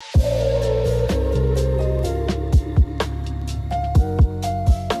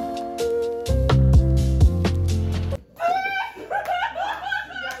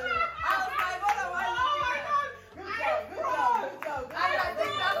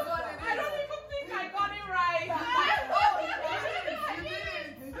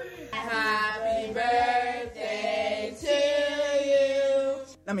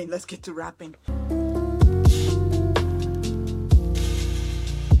let's get to wrapping.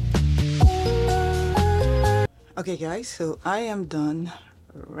 Okay guys, so I am done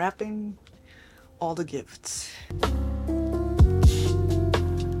wrapping all the gifts.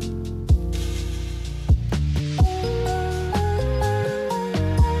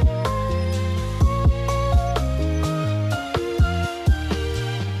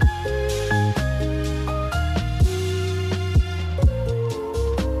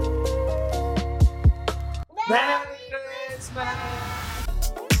 Merry Christmas!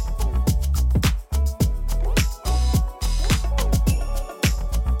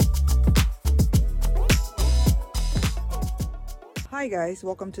 Hi guys,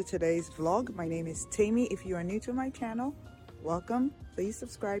 welcome to today's vlog. My name is Tammy. If you are new to my channel, welcome. Please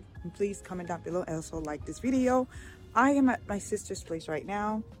subscribe and please comment down below and also like this video. I am at my sister's place right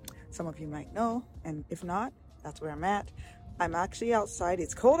now. Some of you might know, and if not, that's where I'm at. I'm actually outside.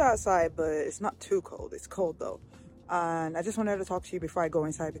 It's cold outside, but it's not too cold. It's cold though. And I just wanted to talk to you before I go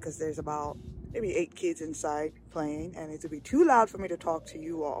inside because there's about maybe 8 kids inside playing and it would be too loud for me to talk to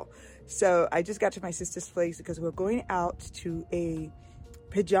you all. So I just got to my sister's place because we're going out to a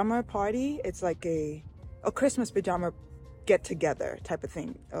pajama party. It's like a Christmas pajama get together type of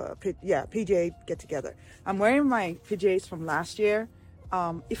thing. PJ get together. I'm wearing my PJs from last year.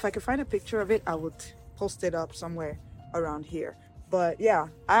 If I could find a picture of it, I would post it up somewhere around here. But yeah,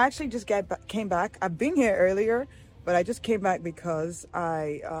 I actually just came back. I've been here earlier, but I just came back because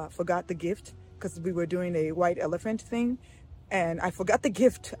I forgot the gift because we were doing a white elephant thing. And I forgot the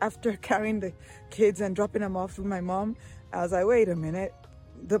gift after carrying the kids and dropping them off with my mom. I was like, wait a minute.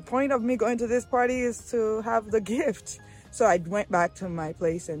 The point of me going to this party is to have the gift. So I went back to my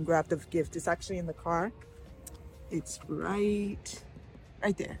place and grabbed the gift. It's actually in the car. It's right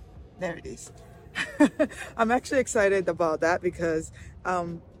there. There it is. I'm actually excited about that because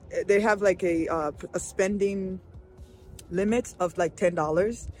they have like a spending limit of like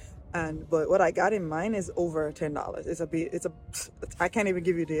 $10. But what I got in mine is over $10. I can't even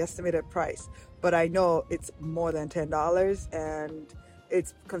give you the estimated price, but I know it's more than $10 and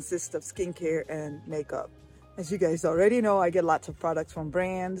it consists of skincare and makeup. As you guys already know, I get lots of products from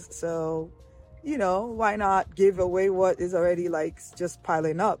brands, so you know, why not give away what is already like just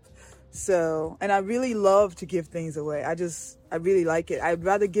piling up. So, and I really love to give things away. I really like it. I'd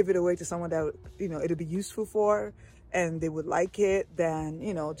rather give it away to someone that, you know, it'll be useful for and they would like it than,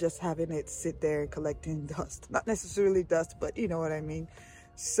 you know, just having it sit there collecting dust. Not necessarily dust, but you know what I mean.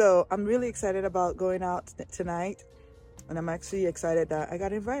 So I'm really excited about going out tonight, and I'm actually excited that I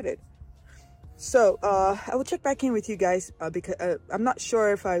got invited. So I will check back in with you guys because I'm not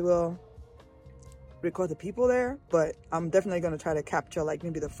sure if I will record the people there, but I'm definitely going to try to capture like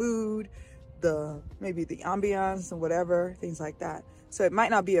maybe the food, maybe the ambiance and whatever, things like that. So it might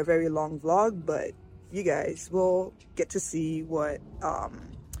not be a very long vlog, but you guys will get to see what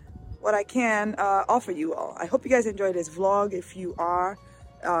I can offer you all. I hope you guys enjoyed this vlog. If you are,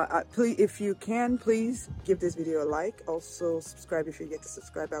 if you can, please give this video a like. Also subscribe if you get to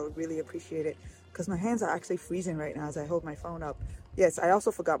subscribe. I would really appreciate it because my hands are actually freezing right now as I hold my phone up. Yes, I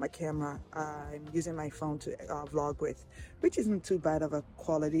also forgot my camera. I'm using my phone to vlog with, which isn't too bad of a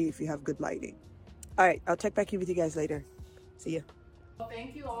quality if you have good lighting. All right, I'll check back in with you guys later. See ya. Well,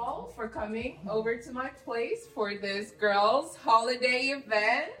 thank you all for coming over to my place for this girls' holiday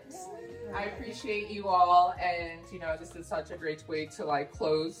event. I appreciate you all, and you know, this is such a great way to like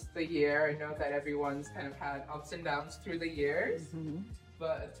close the year. I know that everyone's kind of had ups and downs through the years,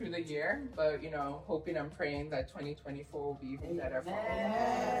 but you know, hoping and praying that 2024 will be even better for all of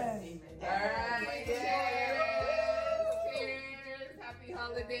us. All right, cheers, happy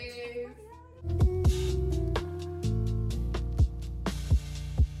holidays.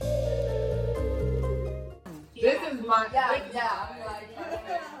 This is my I'm like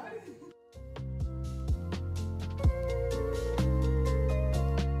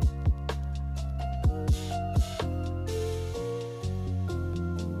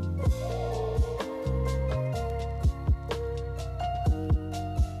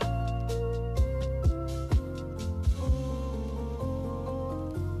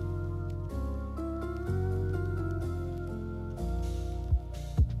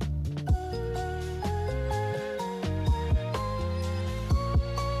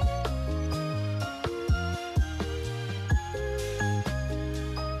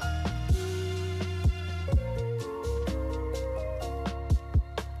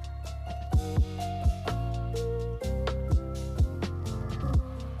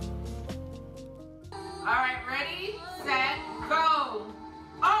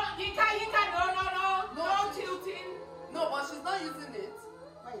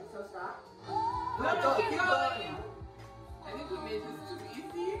So stop. No, keep going. I think we made this too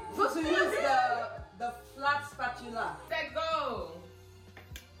easy. So to use the flat spatula. Let go.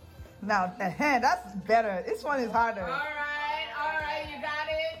 Now, that's better. This one is harder. All right, you got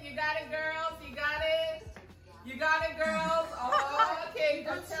it, girls, you got it, girls. Oh, okay,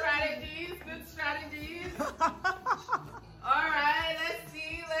 good strategies. All right, let's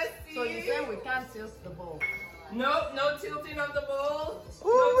see. So you say we can't tilt the bowl. Nope, no tilting of the bowl.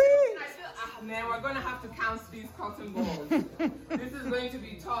 Ooh-wee. Man, we're gonna have to count these cotton balls. This is going to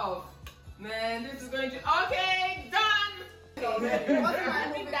be tough. Man, this is going to, okay, done. I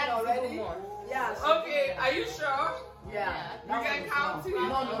think that's already. Yeah. Okay, are you sure? Yeah. You can count too?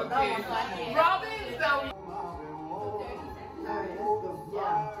 No, that was fine. Robin is the...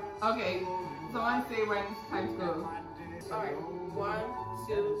 Yeah. Okay, someone say when time to go. Alright. 1,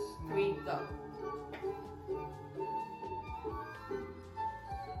 2, 3, go.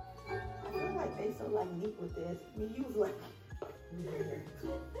 I feel like they so like neat with this. Me use like.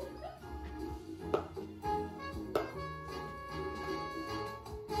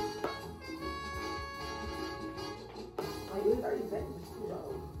 Like it's 30 seconds. It's too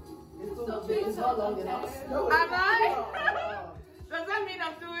long. It's not long enough. No, Am I? Does that mean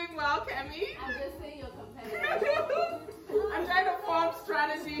I'm doing well, Kemi? I'm just saying you're competitive. I'm trying to form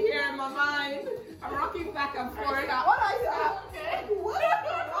strategy here in my mind. I'm rocking back and forth. What I said? Okay. What?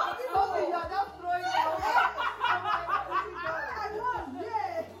 Okay, you're just throwing it away.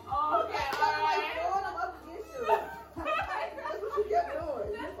 Okay, alright. That's what you kept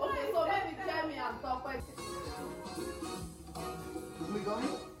doing. Okay, so maybe tell me I'm top. We going?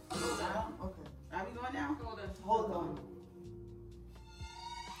 Okay. Are we going now? Hold on.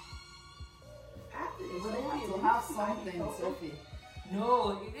 Well, they have to have something, Sophie.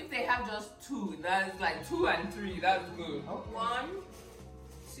 No, if they have just 2, that's like 2 and 3, that's good. 1,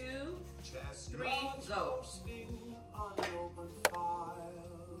 2, 3, go.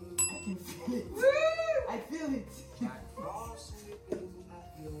 I can feel it. I feel it.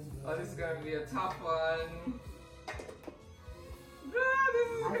 Oh, this is gonna be a tough one. I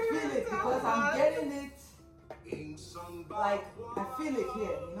feel it because I'm getting it. Like, I feel it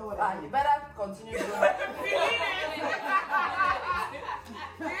here. You know what I You mean? better continue doing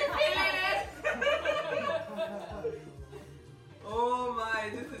Oh my,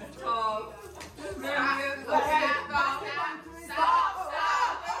 this is tough. This is gonna be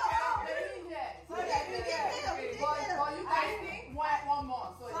But you guys think one more,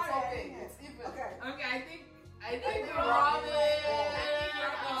 so it's okay. It's even. Okay, I think we're Robin.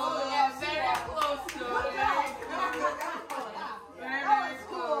 Oh, yeah, very close to it. Very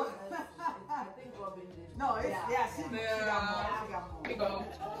close. I think Robin did. No, it's, yeah, she got more. She got more. Here we go.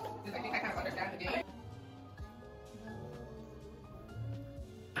 I think I kind of understand the game.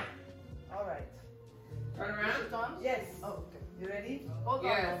 All right. Turn around. Yes. Oh, okay. You ready? Hold on.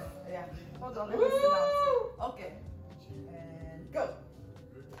 Yes. Yeah. Hold on. Let me sit down. Okay. And go.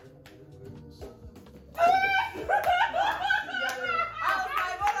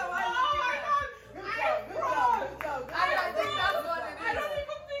 I think that's what it is. I don't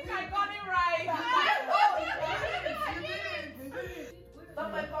even think I got it right.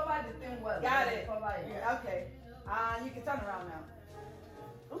 Somebody cover the thing well. Got it. Cover it. Yeah, okay. You can turn around now.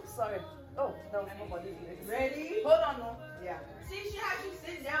 Oops, sorry. Oh, that was nobody. Ready? Hold on, no. Yeah. See, she had you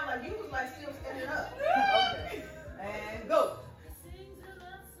sitting down like you was like still standing up. Okay. And go.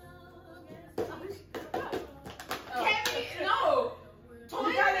 Kemi, no.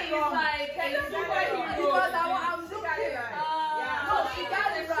 Tony is like a superhero. Because I was looking. Yeah. No, she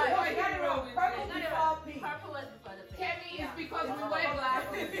got it right. She got it right. Purple before pink. Purple was before the pink. Kemi is because we wear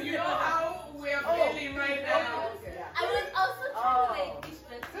glasses. You know how we're feeling right now. Okay, yeah. I was also trying to like be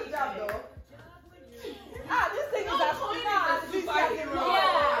strategic. Good job, though. This thing is No, a Tony superhero. is a superhero.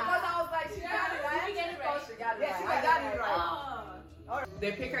 Yeah, because I was like, she got it right. Did you get it Because right? she got it Yeah, right. she I got it right.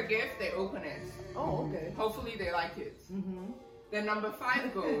 They pick a gift, they open it. Oh, okay. Hopefully they like it. Mm-hmm. Then number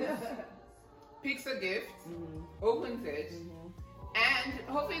 5 goes, picks a gift, opens it, and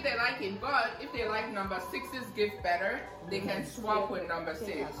hopefully they like it. But if they like number 6's gift better, they can swap with number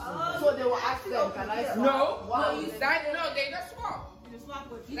 6. So they will ask them, can I swap? No, Wow. no, they just swap. You swap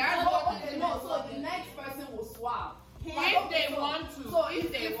with you. That's Oh, what okay, no, so the next person will swap. if they want to. So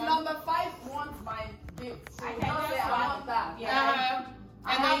if they if want number 5 wants my gift, she I will can not just say I swap. want that. to. I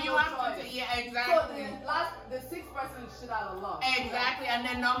And then have you no have to, choice. yeah, So exactly. the 6th person should have a lot. Exactly, and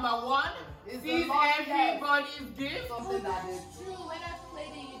then number 1 Is sees the long everybody's gift. Something that is. True, when I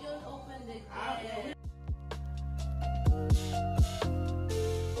played it, you don't open the gift.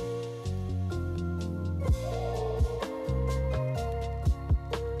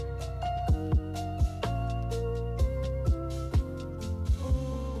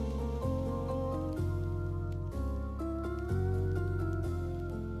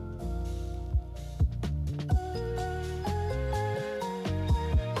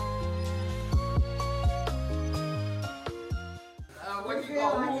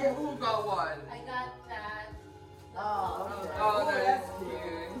 Who got one? I got that. Oh, okay. Oh, Oh, that's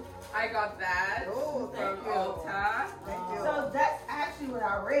cute. I got that Oh, from thank you. Ulta. Thank you. So that's actually what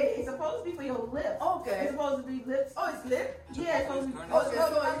I read. It's supposed to be for your lips. Okay. It's supposed to be lips. Oh, it's lip? Yeah, it's supposed to be. Oh, so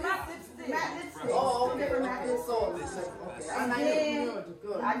so it's matte lipstick. matte lipstick. Oh, okay. Different matte Okay, lipstick. okay. And I then know.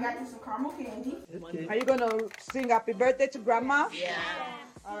 Good. I got you some caramel candy. Are you gonna sing happy birthday to grandma? Yeah.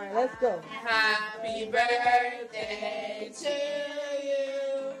 All right, let's go. Happy birthday to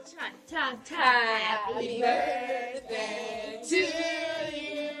you. Ta ta. Happy birthday to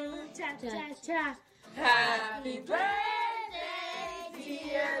you. Ta ta ta. Happy birthday,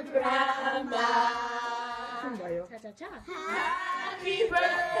 dear grandma. Sing, Bayo. Ta ta ta. Happy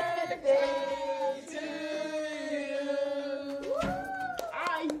birthday to you.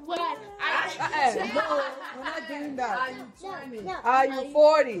 I what? No, we're not doing that. No. Are you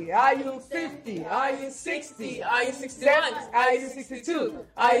 40? Are you 50? Are you 60? Are you 61? Are you 62?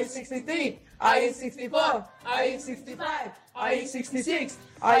 Are you 63? Are you 64? Are you 65? Are you 66?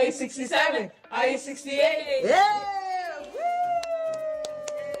 Are you 67? Are you 68? Yeah!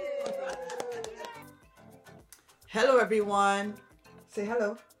 Hello, everyone. Say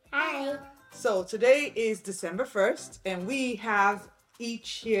hello. Hi. So today is December 1st, and we have each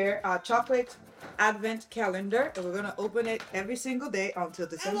here a chocolate advent calendar, and we're gonna open it every single day until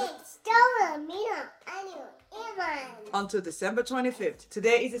December 25th.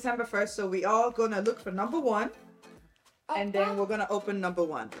 Today is December 1st, so we all gonna look for number one, and then we're gonna open number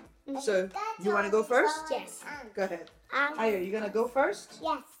one. So you wanna go first? Yes. Go ahead. Ayo, you gonna go first?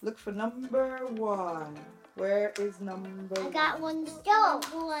 Yes. Look for number one. Where is number I one? got one stove.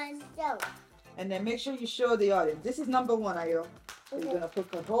 One stove. And then make sure you show the audience. This is number one, Ayo. So you're gonna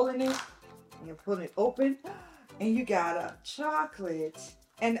put a hole in it, and you put it open, and you got a chocolate.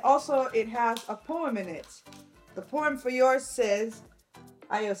 And also it has a poem in it. The poem for yours says,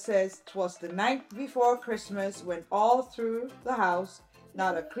 Ayo says, "'Twas the night before Christmas when all through the house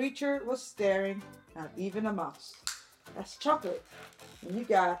not a creature was staring, not even a mouse." That's chocolate. And you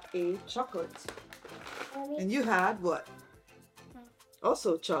got a chocolate. And you had what?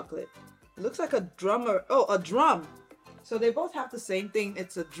 Also chocolate. It looks like a drummer. Oh, a drum. So they both have the same thing.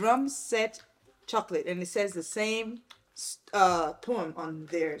 It's a drum set chocolate, and it says the same poem on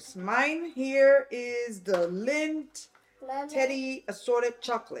theirs. Mine here is the Lindt Teddy assorted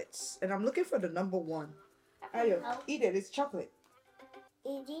chocolates, and I'm looking for the number one. Ayo, eat it. It's chocolate.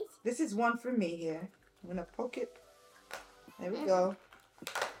 Eat it. This is one for me here. I'm gonna poke it. There we go.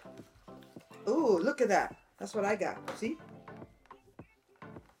 Ooh, look at that. That's what I got. See?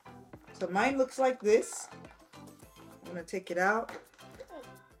 So mine looks like this. I'm gonna take it out,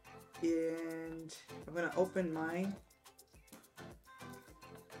 and I'm gonna open mine.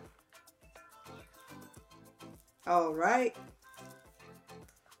 All right.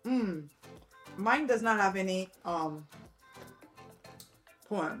 Mine does not have any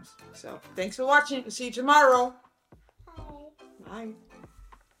poems. So thanks for watching. See you tomorrow. Bye.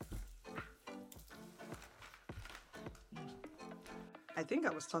 I think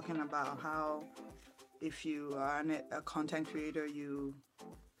I was talking about how if you are a content creator, you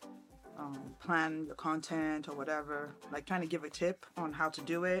plan your content or whatever, like trying to give a tip on how to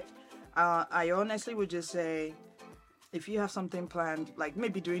do it. I honestly would just say, if you have something planned, like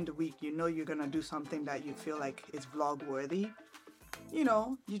maybe during the week, you know you're gonna do something that you feel like is vlog worthy, you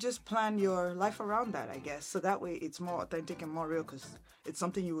know, you just plan your life around that, I guess. So that way it's more authentic and more real, because it's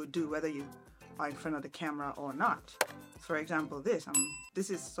something you would do whether you are in front of the camera or not. For example, this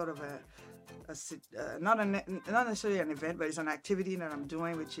is sort of not necessarily an event, but it's an activity that I'm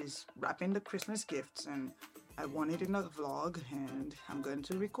doing, which is wrapping the Christmas gifts, and I want it in a vlog, and I'm going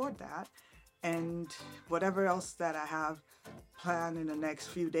to record that. And whatever else that I have planned in the next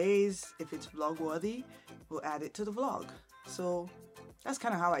few days, if it's vlog worthy, we'll add it to the vlog. So that's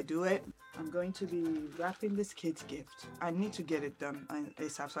kind of how I do it. I'm going to be wrapping this kid's gift. I need to get it done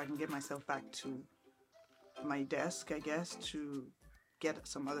ASAP so I can get myself back to my desk, I guess, to get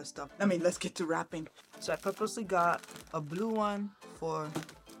some other stuff. Let's get to wrapping. So I purposely got a blue one for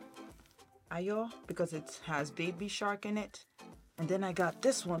Ayo because it has Baby Shark in it. And then I got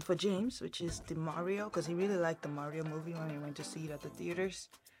this one for James, which is the Mario, because he really liked the Mario movie when he went to see it at the theaters.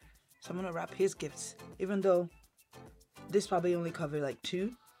 So I'm gonna wrap his gifts, even though this probably only covered like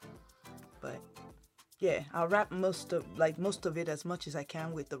 2. But yeah, I'll wrap most of it as much as I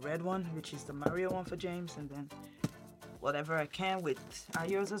can with the red one, which is the Mario one for James, and then whatever I can with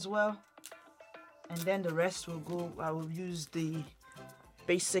Ayo's as well. And then the rest will go, I will use the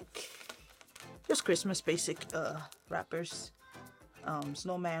basic, just Christmas basic wrappers.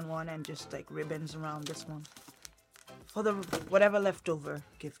 Snowman one, and just like ribbons around this one for the whatever leftover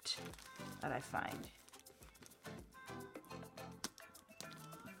gift that I find.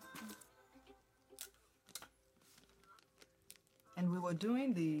 And we were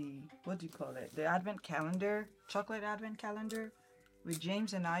doing the, what do you call it? The advent calendar, chocolate advent calendar with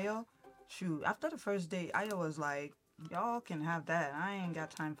James and Ayo. Shoot, after the first day, Ayo was like, y'all can have that. I ain't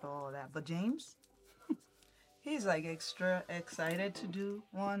got time for all that. But James, he's like extra excited to do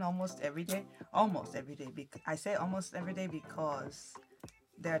one almost every day. Almost every day. I say almost every day because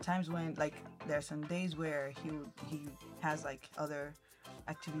there are times when, like, there are some days where he has like other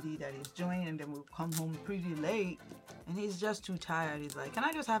activity that he's doing, and then we'll come home pretty late and he's just too tired. He's like, can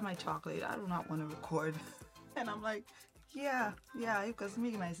I just have my chocolate? I do not want to record. And I'm like, yeah, because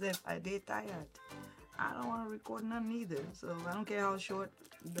me myself, I did tired. I don't want to record none either. So I don't care how short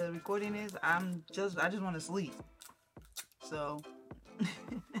the recording is. I just want to sleep. So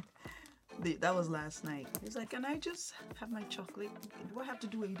that was last night. He's like, can I just have my chocolate? Do I have to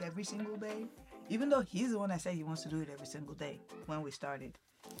do it every single day? Even though he's the one that said he wants to do it every single day when we started.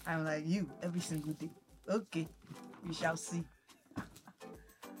 I'm like, you, every single day. Okay, we shall see.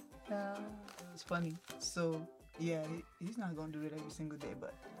 It's funny. So, yeah, he's not going to do it every single day,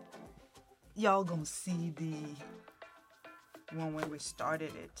 but y'all going to see the one when we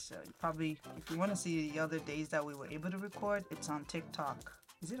started it. So, probably, if you want to see the other days that we were able to record, it's on TikTok.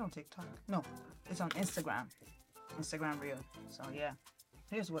 Is it on TikTok? No, it's on Instagram. Instagram Reel. So, yeah.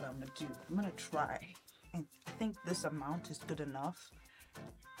 Here's what I'm gonna do. I'm gonna try, and I think this amount is good enough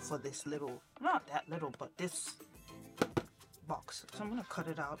for this little, not that little, but this box. So I'm gonna cut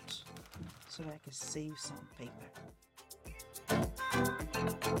it out so that I can save some paper.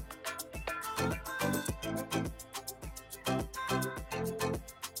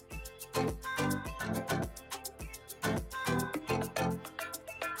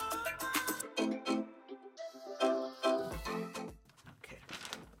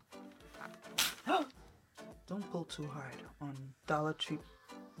 Don't pull too hard on Dollar Tree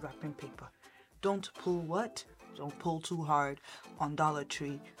wrapping paper. Don't pull what? Don't pull too hard on Dollar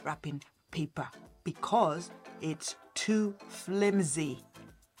Tree wrapping paper because it's too flimsy.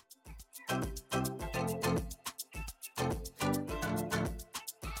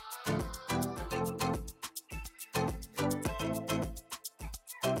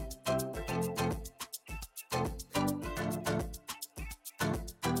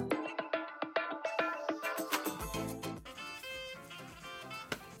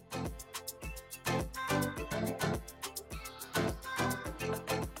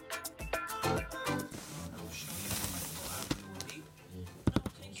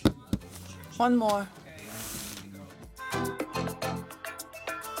 One more.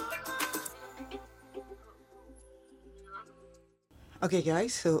 Okay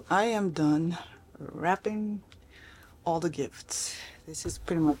guys, so I am done wrapping all the gifts. This is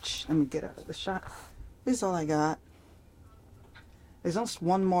pretty much, let me get out of the shot. This is all I got. There's just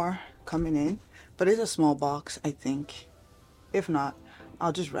one more coming in, but it's a small box, I think. If not,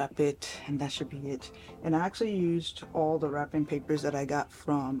 I'll just wrap it and that should be it. And I actually used all the wrapping papers that I got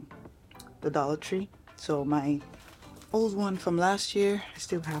from the Dollar Tree. So my old one from last year, I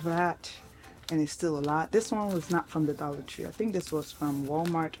still have that, and it's still a lot. This one was not from the Dollar Tree. I think this was from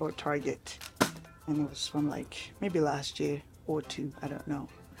Walmart or Target, and it was from like maybe last year or two, I don't know.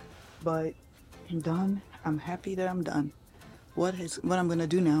 But I'm done. I'm happy that I'm done. What I'm gonna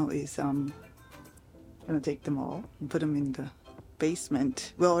do now is I'm gonna take them all and put them in the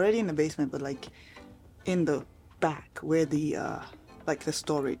basement. Well, already in the basement, but like in the back where the like the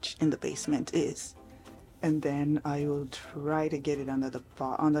storage in the basement is, and then I will try to get it under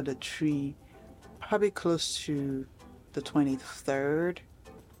the tree, probably close to the 20th or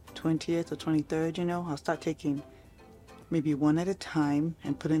 23rd. You know, I'll start taking maybe one at a time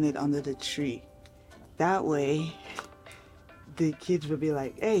and putting it under the tree. That way, the kids will be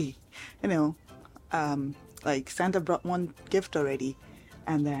like, "Hey, you know, like Santa brought one gift already,"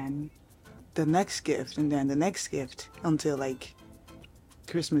 and then the next gift, and then the next gift until like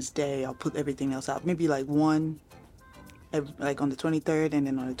Christmas Day. I'll put everything else out. Maybe like one, like on the 23rd, and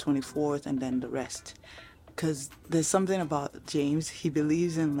then on the 24th, and then the rest. Because there's something about James. He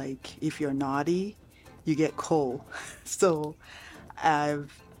believes in like if you're naughty, you get coal. So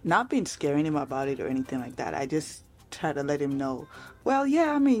I've not been scaring him about it or anything like that. I just try to let him know. Well,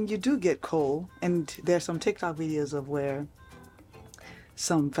 yeah, I mean you do get coal, and there's some TikTok videos of where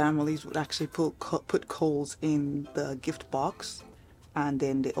some families would actually put coals in the gift box. And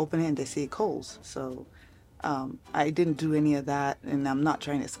then they open it and they see coals. So I didn't do any of that, and I'm not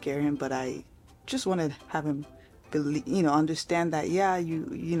trying to scare him, but I just want to have him believe, understand that, yeah,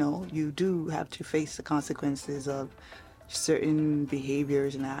 you do have to face the consequences of certain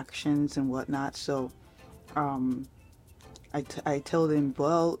behaviors and actions and whatnot. So I told him,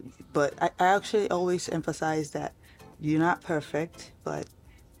 well, but I actually always emphasize that you're not perfect, but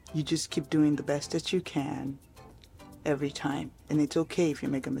you just keep doing the best that you can every time. And it's okay if you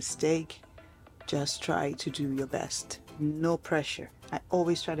make a mistake. Just try to do your best. No pressure. I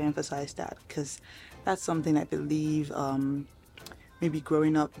always try to emphasize that because that's something I believe maybe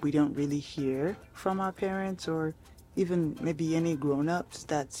growing up we don't really hear from our parents, or even maybe any grown-ups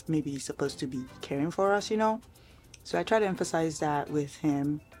that's maybe supposed to be caring for us, you know? So I try to emphasize that with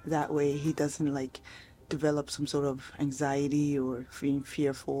him. That way he doesn't like develop some sort of anxiety or being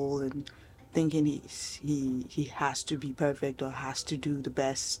fearful and thinking he has to be perfect or has to do the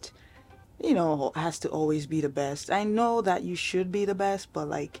best, you know, has to always be the best. I know that you should be the best, but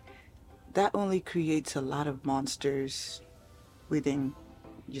like that only creates a lot of monsters within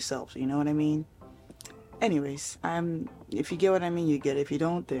yourself, you know what I mean? Anyways, if you get what I mean, you get it. If you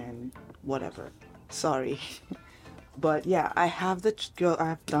don't, then whatever. Sorry. But yeah, I'm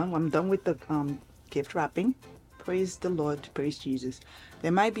done with the gift wrapping. Praise the Lord, praise Jesus.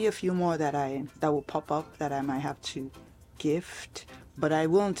 There might be a few more that will pop up that I might have to gift, but I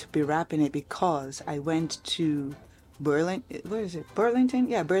won't be wrapping it because I went to where is it? Burlington?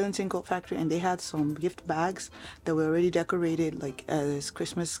 Yeah, Burlington Coat Factory, and they had some gift bags that were already decorated like as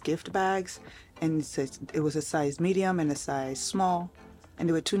Christmas gift bags, and it was a size medium and a size small, and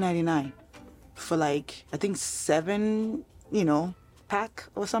they were $2.99 for like I think 7, pack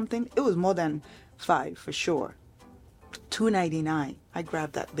or something. It was more than 5 for sure. $2.99. I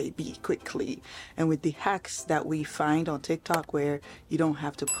grabbed that baby quickly, and with the hacks that we find on TikTok where you don't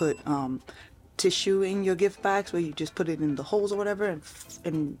have to put tissue in your gift bags, where you just put it in the holes or whatever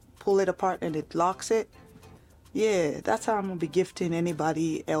and pull it apart and it locks it. Yeah, that's how I'm gonna be gifting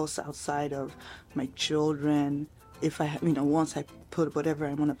anybody else outside of my children. If I, once I put whatever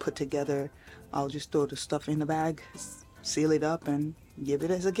I want to put together, I'll just throw the stuff in the bag, seal it up, and give it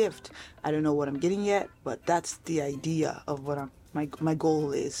as a gift. I don't know what I'm getting yet, but that's the idea of what my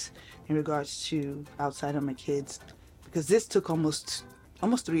goal is in regards to outside of my kids, because this took almost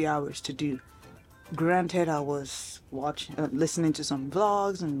 3 hours to do. Granted, I was listening to some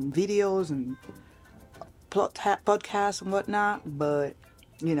vlogs and videos and podcasts and whatnot, but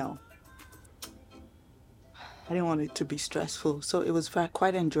I didn't want it to be stressful, so it was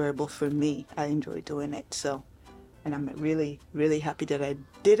quite enjoyable for me. I enjoyed doing it, so, and I'm really, really happy that I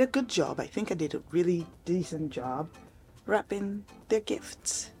did a good job. I think I did a really decent job wrapping their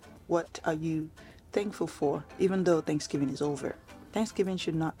gifts. What are you thankful for, even though Thanksgiving is over? Thanksgiving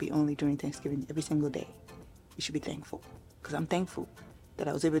should not be only during Thanksgiving every single day. You should be thankful, because I'm thankful that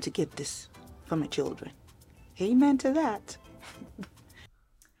I was able to get this for my children. Amen to that.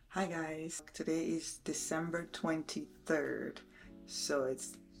 Hi guys, today is December 23rd, so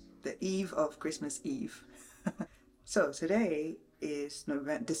it's the eve of Christmas Eve. So today is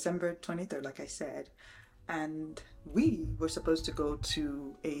December 23rd, like I said, and we were supposed to go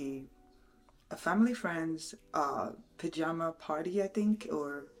to a family friend's pajama party, I think,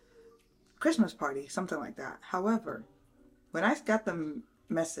 or Christmas party, something like that. However, when I got the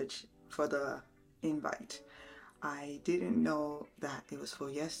message for the invite, I didn't know that it was for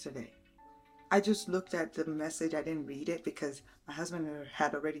yesterday. I just looked at the message. I didn't read it because my husband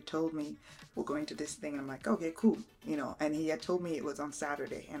had already told me we're going to this thing. I'm like, okay, cool. And he had told me it was on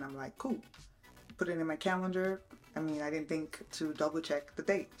Saturday, and I'm like, cool. Put it in my calendar. I didn't think to double check the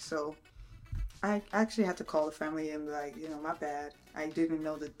date. So I actually had to call the family and be like, my bad. I didn't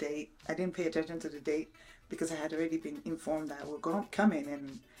know the date. I didn't pay attention to the date because I had already been informed that we're going to come in,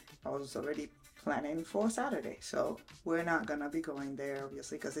 and I was already planning for Saturday. So we're not going to be going there,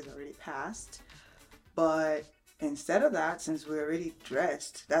 obviously, because it's already passed. But instead of that, since we're already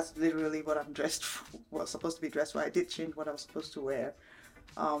dressed, that's literally what I'm dressed for, was supposed to be dressed for. I did change what I was supposed to wear.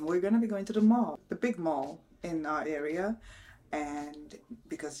 We're going to be going to the mall, the big mall in our area. And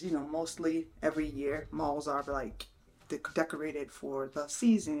because, mostly every year malls are like decorated for the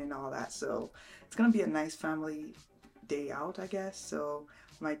season and all that. So it's going to be a nice family day out, I guess. So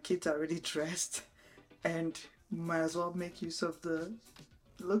my kids are already dressed and might as well make use of the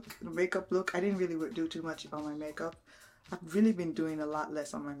makeup look. I didn't really do too much on my makeup. I've really been doing a lot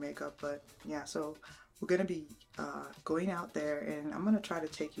less on my makeup, but yeah, so we're going to be going out there, and I'm going to try to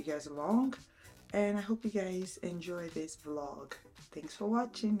take you guys along. And I hope you guys enjoy this vlog. Thanks for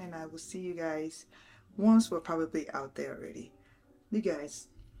watching, and I will see you guys once we're probably out there already. You guys,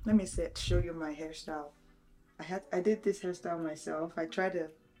 let me show you my hairstyle. I did this hairstyle myself. I tried to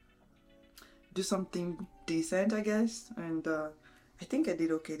do something decent, I guess, and I think I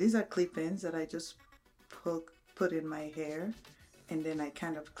did okay. These are clip-ins that I just put put in my hair, and then I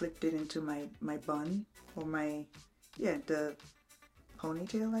kind of clipped it into my bun, or my, yeah, the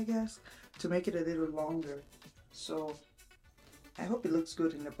ponytail, I guess, to make it a little longer. So I hope it looks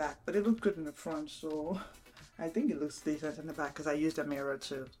good in the back, but it looks good in the front, so I think it looks decent in the back because I used a mirror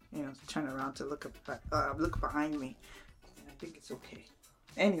to, you know, turn around to look behind me, and I think it's okay.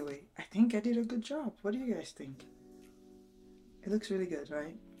 Anyway, I think I did a good job. What do you guys think? It looks really good,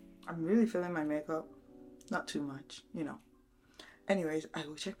 right? I'm really feeling my makeup. Not too much, you know. Anyways, I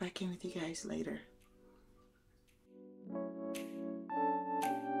will check back in with you guys later.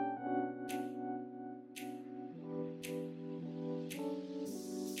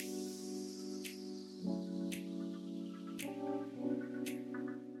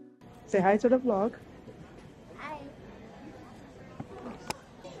 Say hi to the vlog. Hi.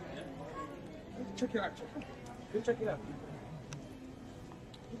 Check it out. Go check it out.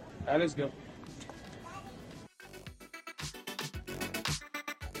 All right, let's go.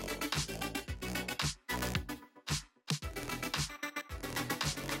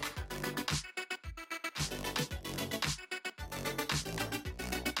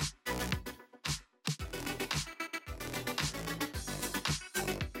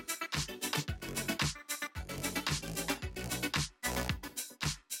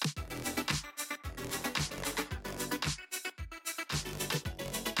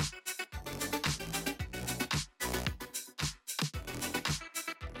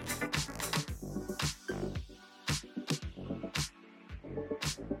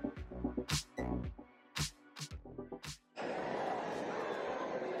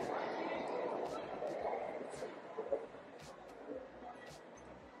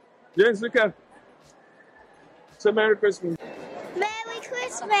 Yes, look up. So Merry Christmas. Merry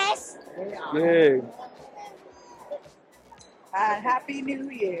Christmas. Hey. And Happy New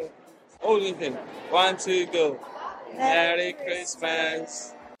Year. Oh, listen. 1, 2, go. Merry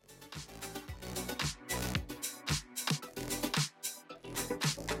Christmas.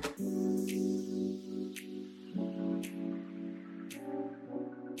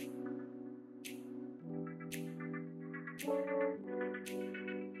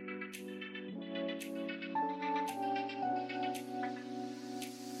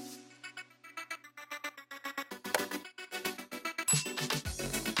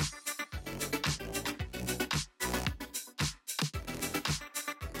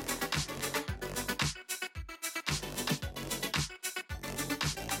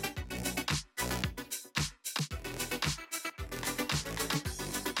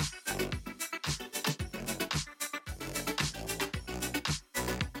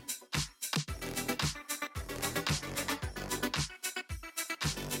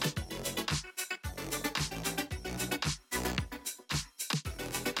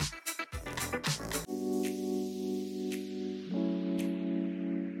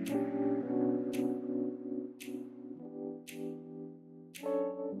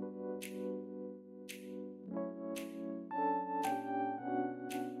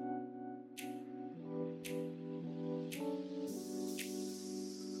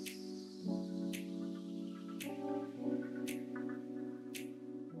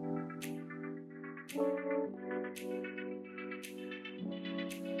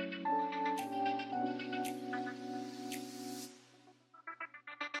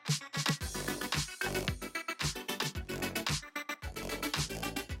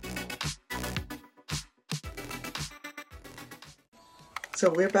 So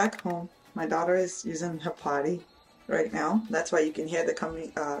we're back home. My daughter is using her potty right now. That's why you can hear the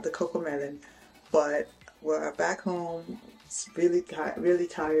cocoa melon. But we're back home. It's really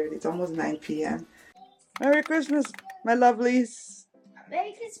tired. It's almost 9 p.m. Merry Christmas, my lovelies.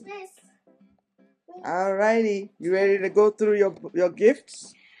 Merry Christmas. Alrighty, you ready to go through your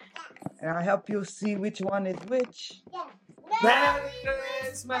gifts? And I'll help you see which one is which. Yeah. Merry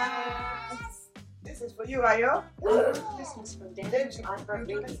Christmas. This is for you, Ayo. This one's from Then Dad. you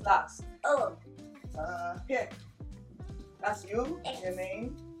do this last. Oh. Here. That's you, your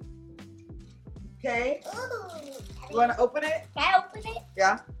name. Okay. You want to open it? Can I open it?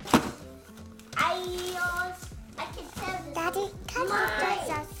 Yeah. I can tell this. Daddy, come on.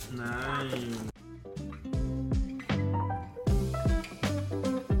 Nice.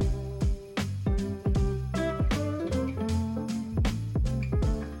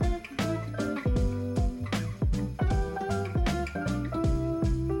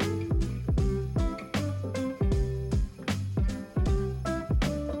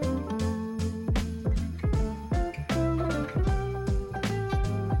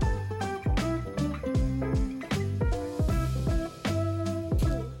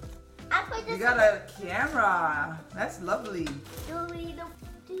 I put this got a camera. That's lovely. Are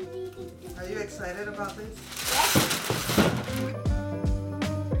you excited about this?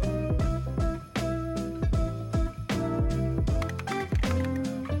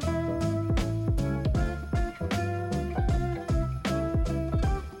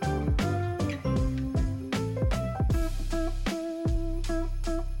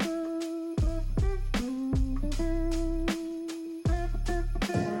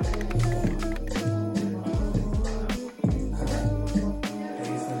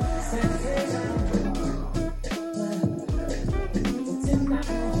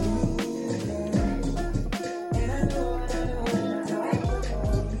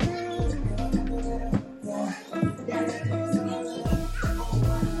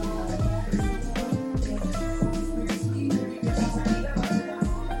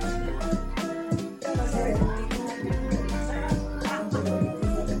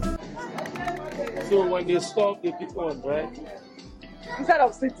 So when they stop, they pick one, right? Instead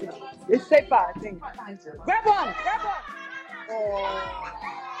of sitting, it's safer, I think. Grab one! Grab one! Oh.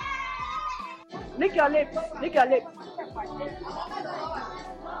 Lick your lips. Lick your lips.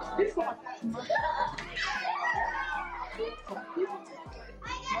 This one.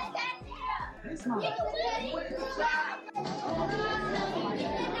 This one.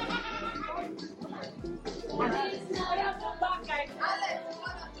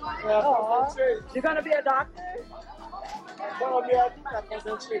 Oh, you're gonna be a doctor?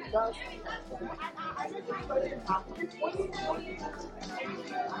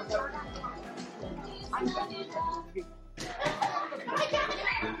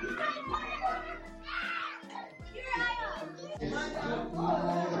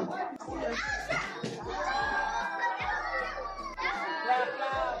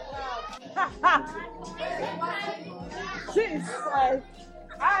 She's like,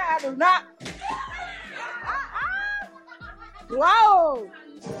 I do not. Wow.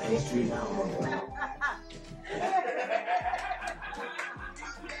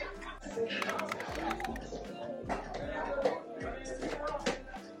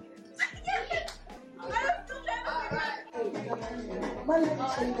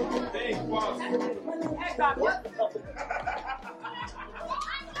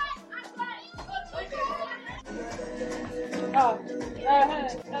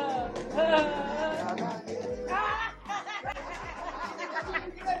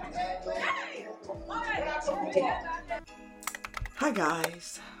 Hi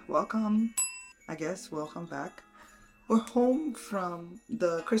guys, welcome back. We're home from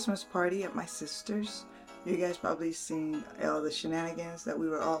the Christmas party at my sister's. You guys probably seen all the shenanigans that we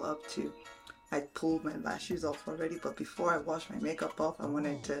were all up to. I pulled my lashes off already, but before I wash my makeup off, I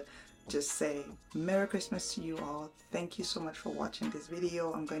wanted to just say Merry Christmas to you all. Thank you so much for watching this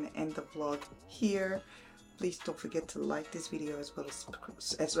video. I'm going to end the vlog here. Please don't forget to like this video as well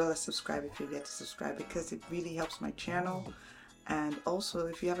as subscribe if you get to subscribe, because it really helps my channel. And also,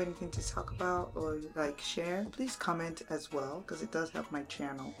 if you have anything to talk about or like share, please comment as well, because it does help my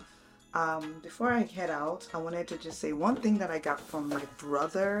channel. Before I head out, I wanted to just say one thing that I got from my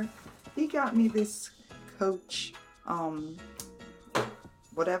brother. He got me this Coach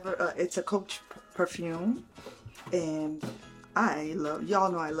it's a Coach perfume, and I love, y'all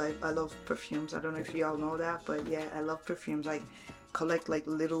know I love perfumes. I don't know if y'all know that, but yeah, I love perfumes. I collect like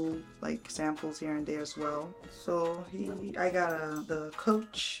little like samples here and there as well. So I got the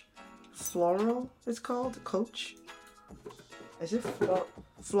Coach Floral, it's called Coach. Is it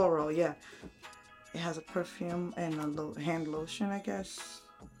Floral? Yeah. It has a perfume and a hand lotion, I guess.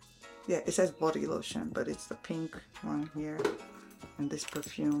 Yeah, it says body lotion, but it's the pink one here. And this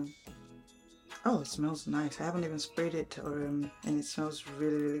perfume. Oh, it smells nice. I haven't even sprayed it, and it smells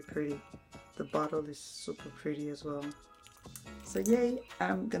really, really pretty. The bottle is super pretty as well. So yay,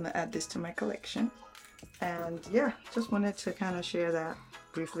 I'm gonna add this to my collection. And yeah, just wanted to kind of share that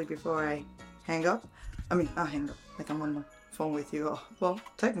briefly before I hang up. I mean, I'll hang up, like I'm on the phone with you all. Well,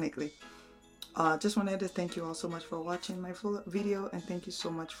 technically. Just wanted to thank you all so much for watching my full video, and thank you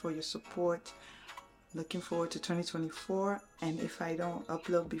so much for your support. Looking forward to 2024, and if I don't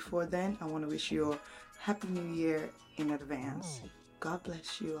upload before then, I want to wish you a Happy New Year in advance. God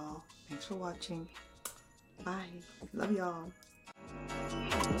bless you all. Thanks for watching. Bye. Love y'all.